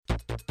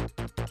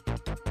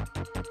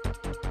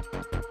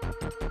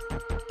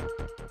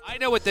I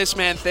know what this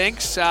man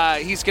thinks.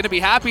 He's going to be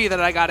happy that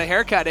I got a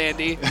haircut,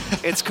 Andy.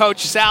 It's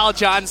Coach Sal,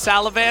 John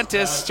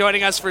Salavantis,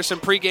 joining us for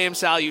some pregame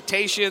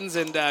salutations.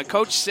 And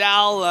Coach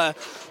Sal,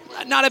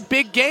 not a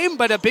big game,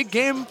 but a big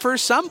game for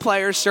some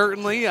players,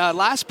 certainly.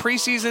 Last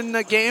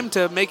preseason game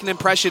to make an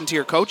impression to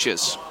your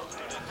coaches.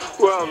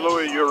 Well,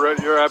 Louis, you're right.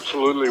 You're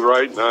absolutely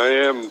right, and I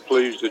am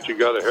pleased that you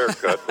got a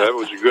haircut. That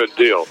was a good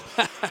deal.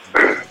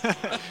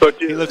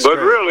 but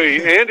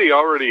really, Andy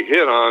already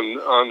hit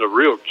on the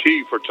real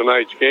key for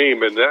tonight's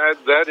game, and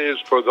that is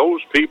for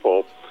those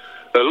people.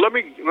 Let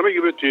me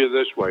give it to you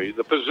this way: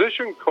 the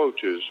position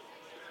coaches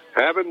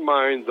have in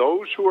mind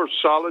those who are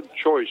solid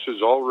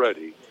choices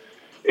already,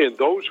 and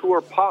those who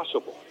are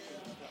possible.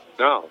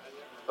 Now,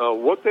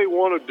 what they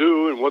want to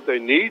do and what they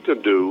need to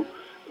do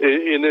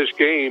in this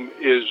game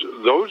is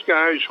those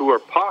guys who are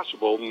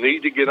possible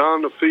need to get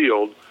on the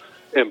field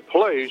and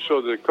play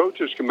so the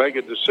coaches can make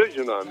a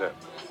decision on them.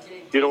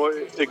 You know,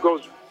 it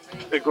goes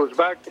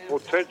back to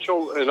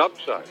potential and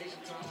upside.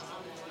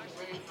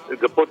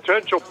 The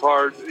potential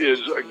part is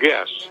a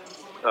guess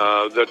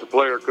that the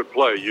player could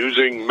play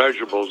using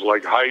measurables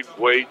like height,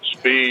 weight,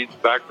 speed,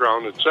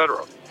 background,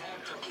 etc.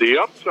 The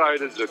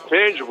upside is the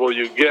tangible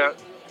you get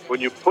when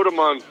you put them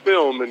on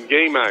film in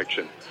game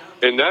action.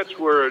 And that's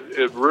where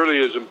it really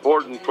is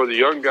important for the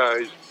young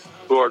guys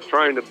who are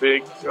trying to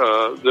make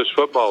this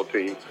football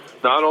team.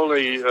 Not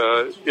only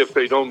if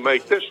they don't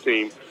make this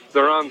team,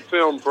 they're on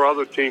film for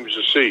other teams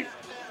to see.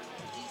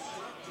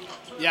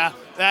 Yeah,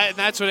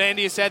 that's what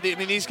Andy said. I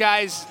mean, these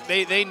guys,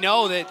 they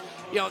know that,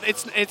 you know,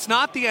 it's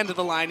not the end of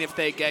the line if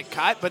they get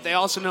cut, but they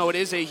also know it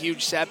is a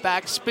huge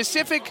setback.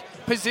 Specific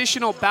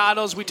positional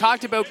battles, we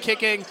talked about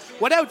kicking.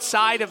 What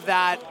outside of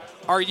that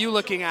are you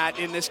looking at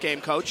in this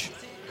game, Coach?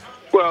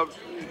 Well,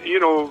 you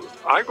know,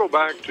 I go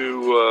back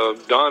to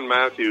Don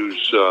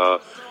Matthews,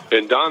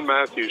 and Don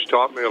Matthews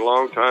taught me a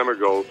long time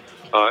ago,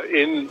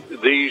 in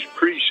these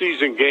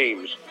preseason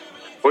games,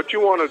 what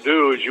you want to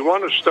do is you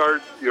want to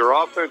start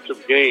your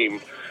offensive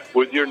game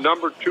with your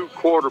number 2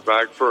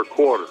 quarterback for a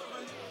quarter.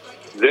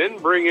 Then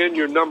bring in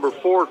your number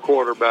 4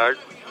 quarterback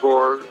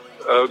for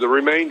the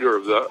remainder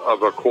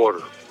of a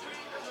quarter.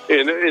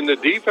 In the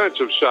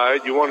defensive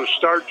side, you want to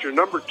start your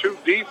number 2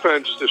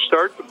 defense to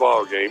start the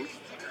ball game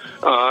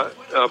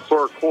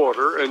for a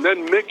quarter, and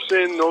then mix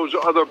in those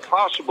other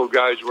possible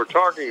guys we're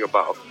talking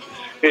about.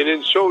 And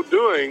in so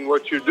doing,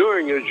 what you're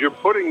doing is you're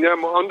putting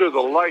them under the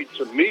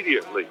lights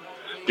immediately.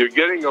 You're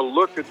getting a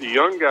look at the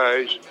young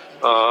guys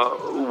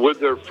with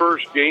their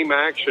first game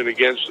action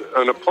against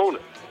an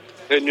opponent.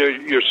 And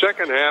your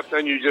second half,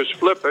 then you just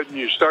flip it and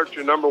you start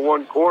your number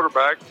 1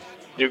 quarterback.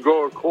 You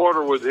go a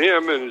quarter with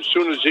him, and as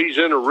soon as he's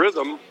in a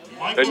rhythm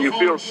and you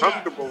feel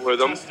comfortable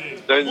with him,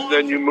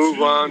 then you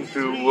move on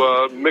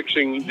to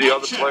mixing the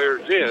other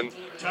players in.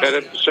 And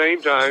at the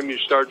same time, you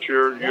start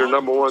your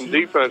number 1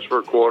 defense for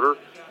a quarter,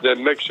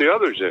 then mix the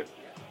others in.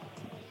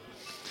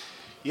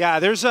 Yeah,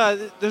 there's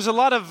a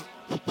lot of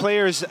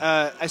players,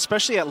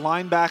 especially at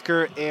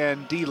linebacker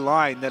and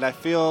D-line, that I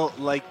feel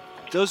like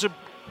those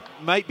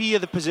might be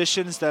the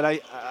positions that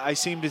I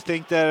seem to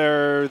think that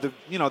are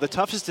the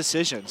toughest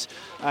decisions.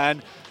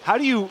 And how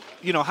do you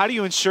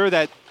ensure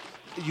that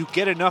you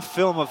get enough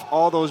film of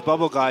all those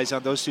bubble guys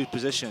on those 2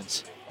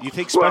 positions? You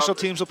think special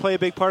teams will play a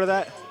big part of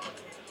that?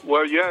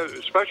 Well, yeah,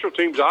 special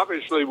teams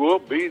obviously will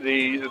be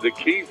the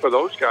key for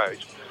those guys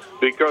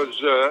because,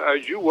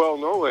 as you well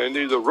know,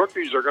 Andy, the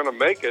rookies are going to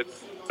make it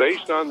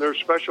based on their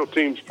special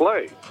teams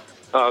play.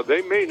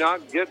 They may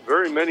not get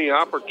very many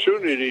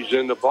opportunities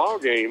in the ball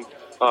game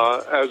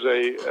as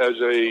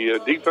a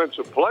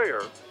defensive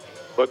player,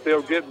 but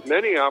they'll get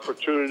many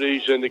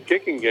opportunities in the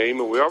kicking game,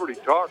 and we already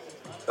talked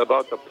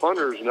about the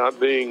punters not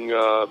being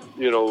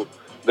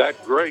that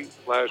great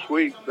last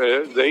week.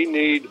 They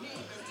need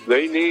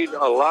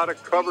a lot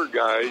of cover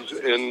guys,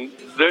 and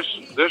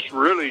this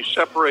really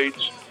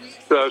separates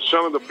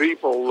some of the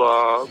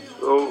people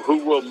who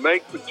will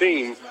make the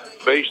team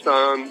based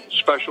on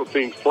special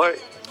teams play.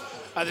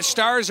 The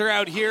Stars are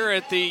out here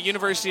at the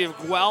University of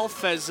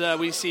Guelph as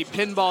we see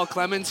Pinball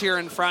Clemens here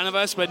in front of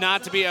us, but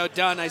not to be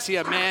outdone, I see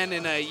a man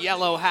in a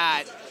yellow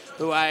hat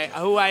who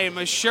I am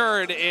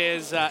assured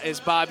is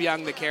Bob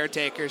Young, the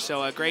caretaker.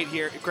 So a great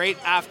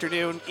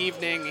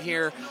evening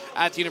here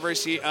at the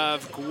University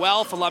of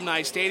Guelph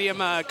Alumni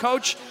Stadium.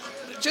 Coach,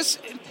 just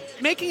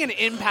making an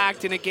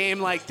impact in a game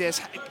like this,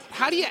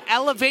 how do you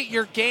elevate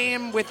your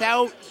game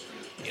without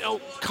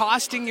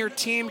costing your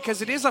team?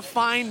 Because it is a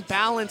fine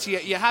balance.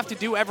 You have to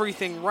do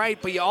everything right,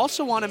 but you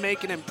also want to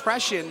make an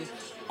impression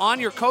on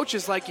your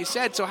coaches, like you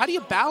said. So how do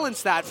you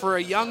balance that for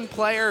a young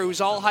player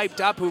who's all hyped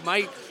up, who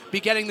might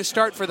be getting the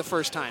start for the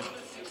first time?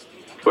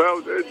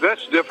 Well,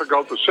 that's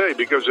difficult to say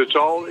because it's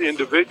all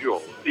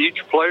individual.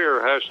 Each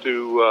player has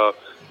to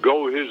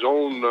go his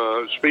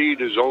own speed,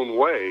 his own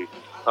way.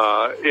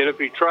 And if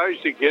he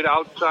tries to get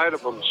outside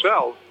of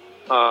himself,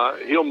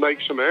 he'll make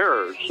some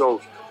errors.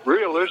 So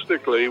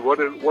realistically, what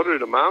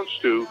it amounts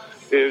to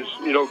is,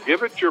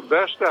 give it your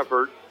best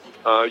effort.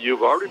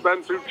 You've already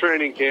been through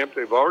training camp.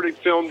 They've already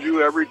filmed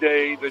you every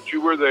day that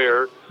you were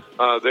there.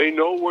 They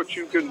know what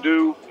you can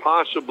do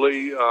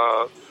possibly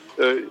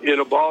in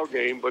a ball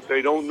game, but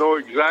they don't know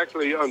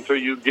exactly until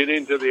you get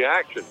into the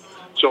action.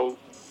 So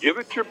give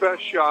it your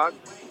best shot.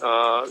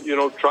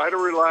 Try to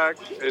relax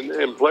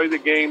and play the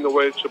game the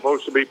way it's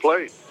supposed to be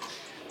played.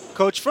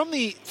 Coach, from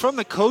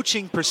the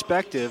coaching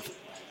perspective,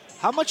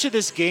 how much of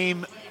this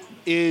game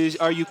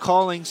are you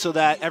calling so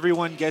that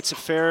everyone gets a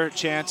fair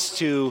chance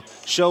to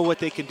show what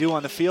they can do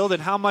on the field,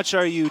 and how much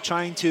are you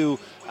trying to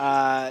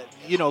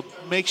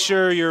make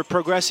sure you're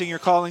progressing your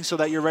calling so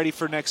that you're ready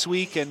for next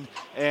week and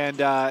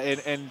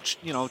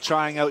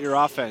trying out your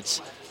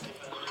offense?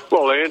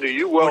 Well, Andy,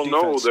 you well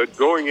know that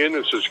going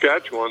into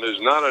Saskatchewan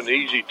is not an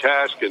easy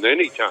task at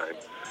any time.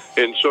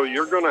 And so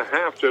you're going to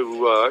have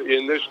to,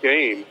 in this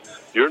game,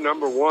 your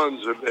number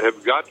ones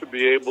have got to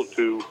be able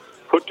to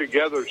put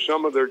together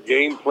some of their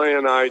game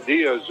plan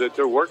ideas that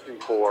they're working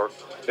for,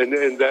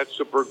 and that's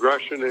the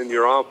progression in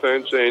your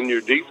offense and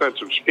your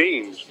defensive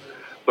schemes.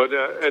 But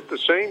at the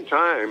same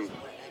time,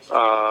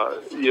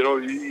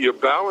 you're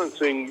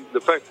balancing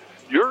the fact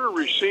you're a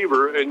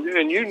receiver,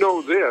 and you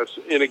know this.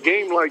 In a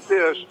game like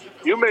this,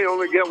 you may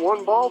only get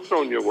one ball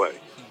thrown your way.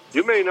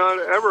 You may not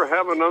ever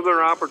have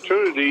another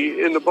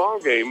opportunity in the ball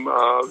game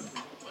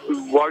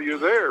while you're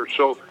there.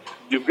 So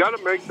you've got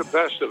to make the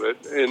best of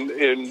it,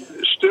 and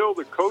still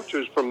the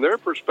coaches, from their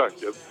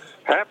perspective,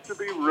 have to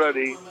be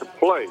ready to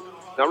play.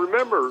 Now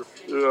remember,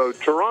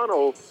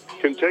 Toronto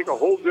can take a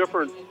whole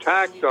different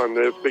tact on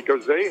this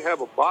because they have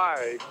a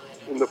bye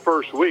in the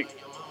first week.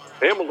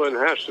 Hamilton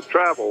has to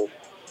travel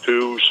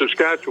to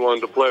Saskatchewan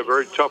to play a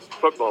very tough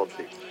football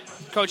team.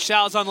 Coach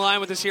Sal is on the line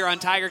with us here on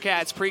Tiger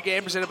Cats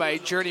pregame, presented by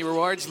Journey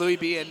Rewards. Louis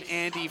B. and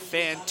Andy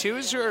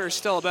Fantuzzi are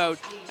still about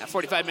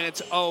 45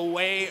 minutes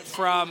away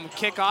from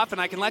kickoff,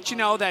 and I can let you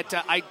know that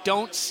I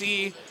don't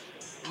see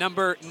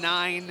number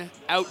 9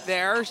 out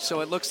there, so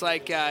it looks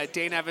like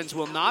Dane Evans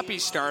will not be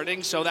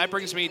starting. So that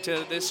brings me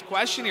to this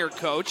question here,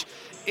 Coach.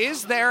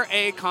 Is there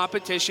a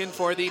competition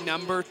for the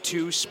number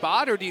 2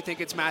 spot, or do you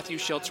think it's Matthew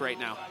Schultz right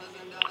now?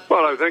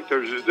 Well, I think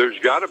there's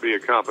got to be a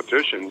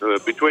competition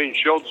between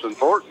Schultz and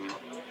Thornton.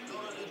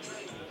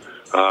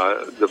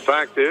 The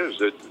fact is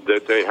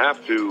that they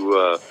have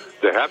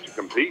to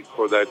compete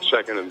for that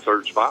second and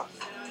third spot.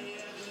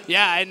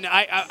 Yeah, and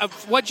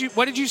what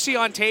did you see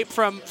on tape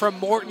from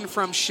Morton,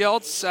 from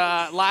Schultz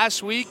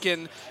last week,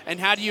 and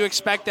how do you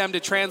expect them to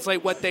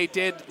translate what they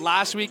did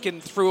last week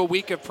and through a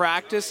week of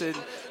practice and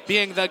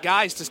being the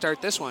guys to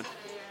start this one?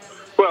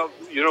 Well,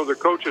 the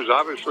coaches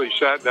obviously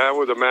sat down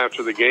with them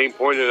after the game,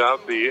 pointed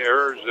out the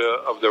errors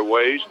of their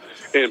ways,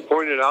 and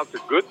pointed out the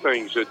good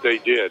things that they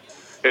did.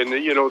 And,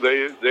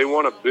 they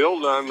want to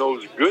build on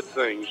those good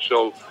things.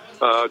 So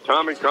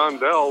Tommy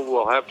Condell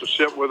will have to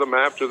sit with them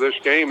after this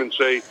game and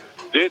say,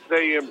 did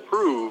they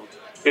improve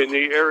in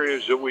the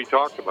areas that we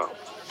talked about?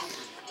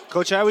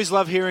 Coach, I always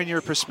love hearing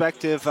your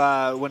perspective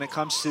when it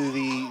comes to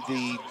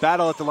the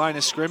battle at the line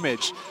of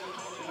scrimmage.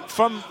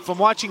 From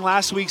watching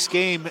last week's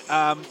game,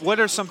 what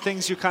are some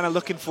things you're kind of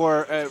looking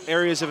for,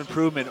 areas of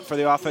improvement for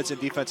the offensive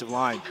and defensive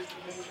line?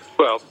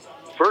 Well,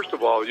 first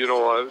of all,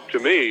 to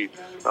me,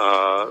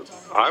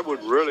 I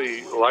would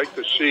really like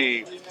to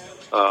see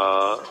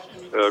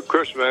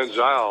Chris Van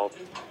Zyl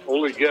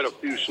only get a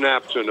few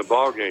snaps in the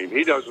ball game.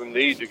 He doesn't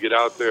need to get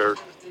out there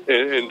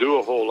and do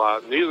a whole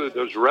lot. Neither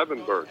does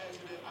Revenberg.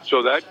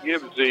 So that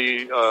gives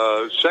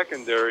the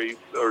secondary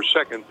or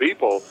second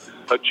people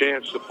a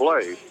chance to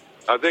play.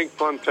 I think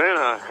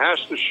Fontana has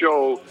to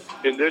show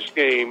in this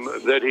game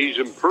that he's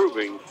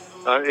improving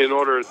in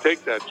order to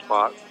take that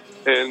spot.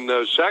 And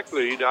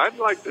secondly, I'd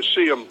like to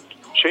see him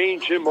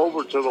change him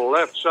over to the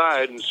left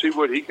side and see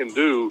what he can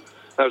do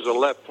as a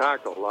left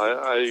tackle.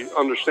 I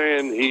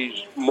understand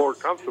he's more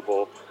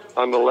comfortable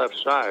on the left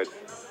side.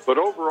 But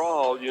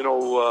overall,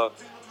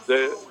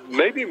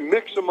 maybe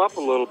mix them up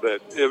a little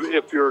bit.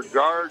 If you're a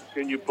guard,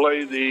 can you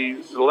play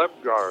the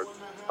left guard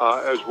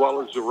as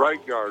well as the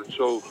right guard?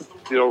 So,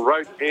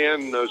 right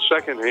hand,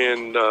 second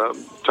hand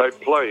type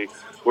play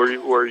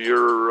where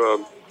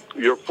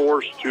you're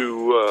forced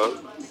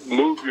to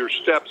move your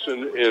steps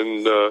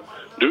and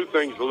do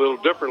things a little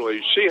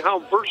differently. See how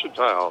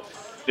versatile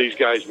these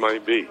guys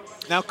might be.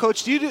 Now,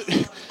 Coach,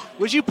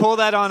 would you pull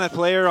that on a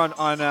player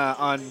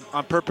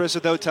on purpose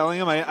without telling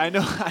him? I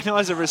know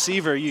as a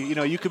receiver,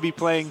 you could be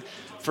playing,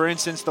 for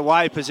instance, the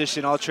Y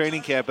position all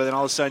training camp, but then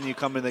all of a sudden you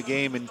come in the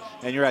game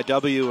and you're at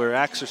W or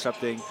X or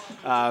something.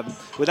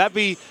 Would that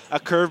be a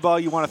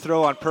curveball you want to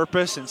throw on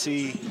purpose and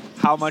see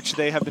how much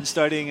they have been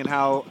studying and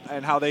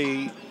how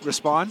they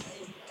respond?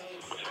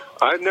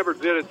 I never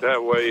did it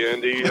that way,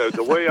 Andy.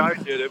 The way I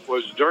did it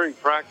was during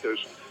practice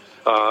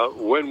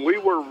when we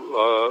were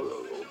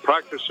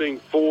practicing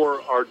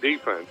for our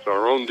defense,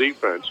 our own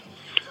defense.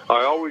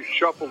 I always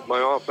shuffled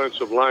my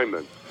offensive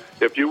linemen.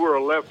 If you were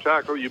a left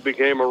tackle, you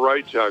became a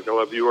right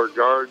tackle. If you were a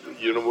guard,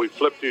 we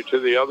flipped you to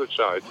the other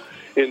side.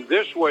 In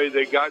this way,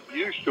 they got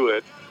used to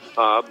it.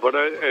 But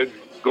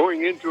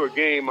going into a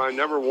game, I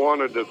never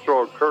wanted to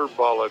throw a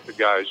curveball at the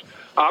guys.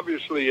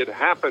 Obviously, it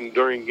happened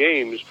during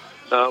games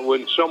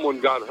when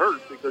someone got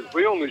hurt because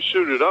we only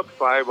suited up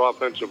 5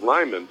 offensive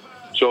linemen.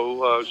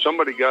 So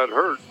somebody got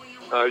hurt.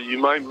 You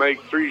might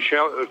make three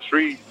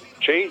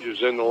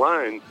changes in the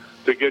line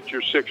to get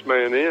your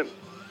 6-man in.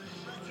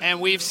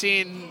 And we've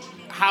seen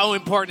how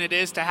important it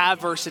is to have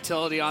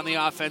versatility on the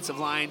offensive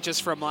line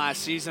just from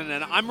last season.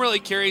 And I'm really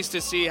curious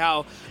to see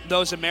how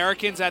those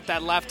Americans at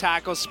that left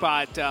tackle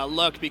spot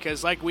look,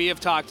 because like we have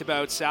talked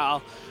about,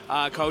 Sal,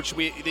 Coach,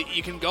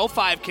 you can go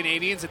 5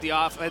 Canadians at the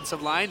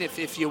offensive line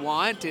if you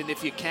want and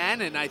if you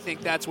can, and I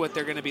think that's what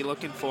they're going to be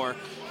looking for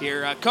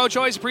here. Coach,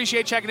 always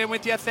appreciate checking in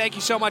with you. Thank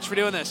you so much for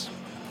doing this.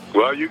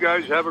 Well, you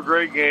guys have a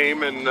great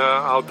game, and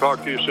I'll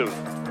talk to you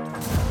soon.